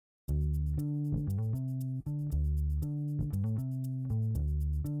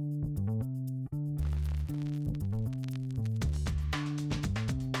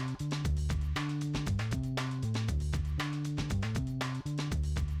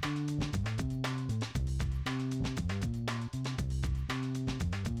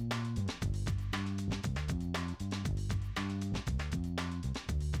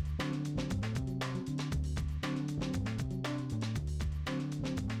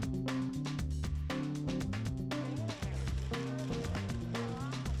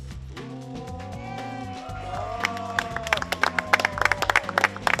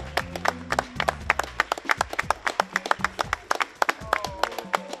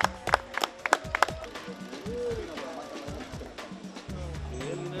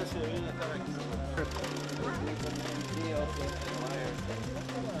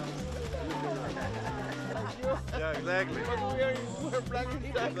exactly. We're black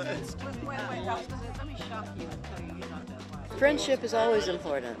and stuff. Let me shock you and tell you you're not that white. Friendship is always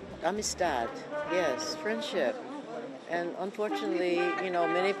important. Amistad, yes, friendship. And unfortunately,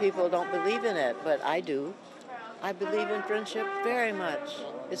 many people don't believe in it, but I do. I believe in friendship very much.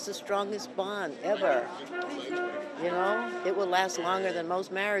 It's the strongest bond ever. It will last longer than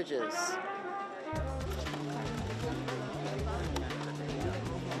most marriages.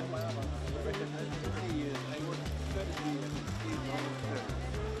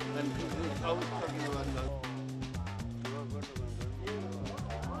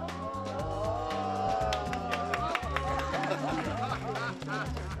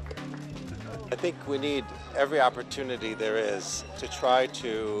 I think we need every opportunity there is to try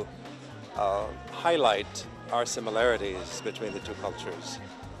to highlight our similarities between the two cultures.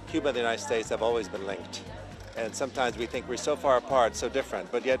 Cuba and the United States have always been linked. And sometimes we think we're so far apart, so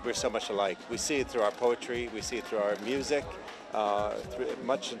different, but yet we're so much alike. We see it through our poetry, we see it through our music,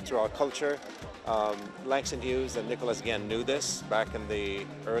 much through our culture. Langston Hughes and Nicolas Guillen knew this back in the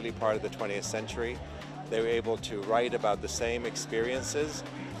early part of the 20th century. They were able to write about the same experiences,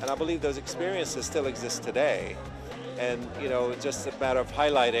 and I believe those experiences still exist today. And it's just a matter of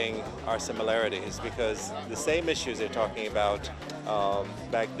highlighting our similarities, because the same issues they're talking about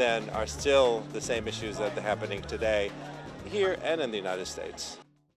back then are still the same issues that are happening today, here and in the United States.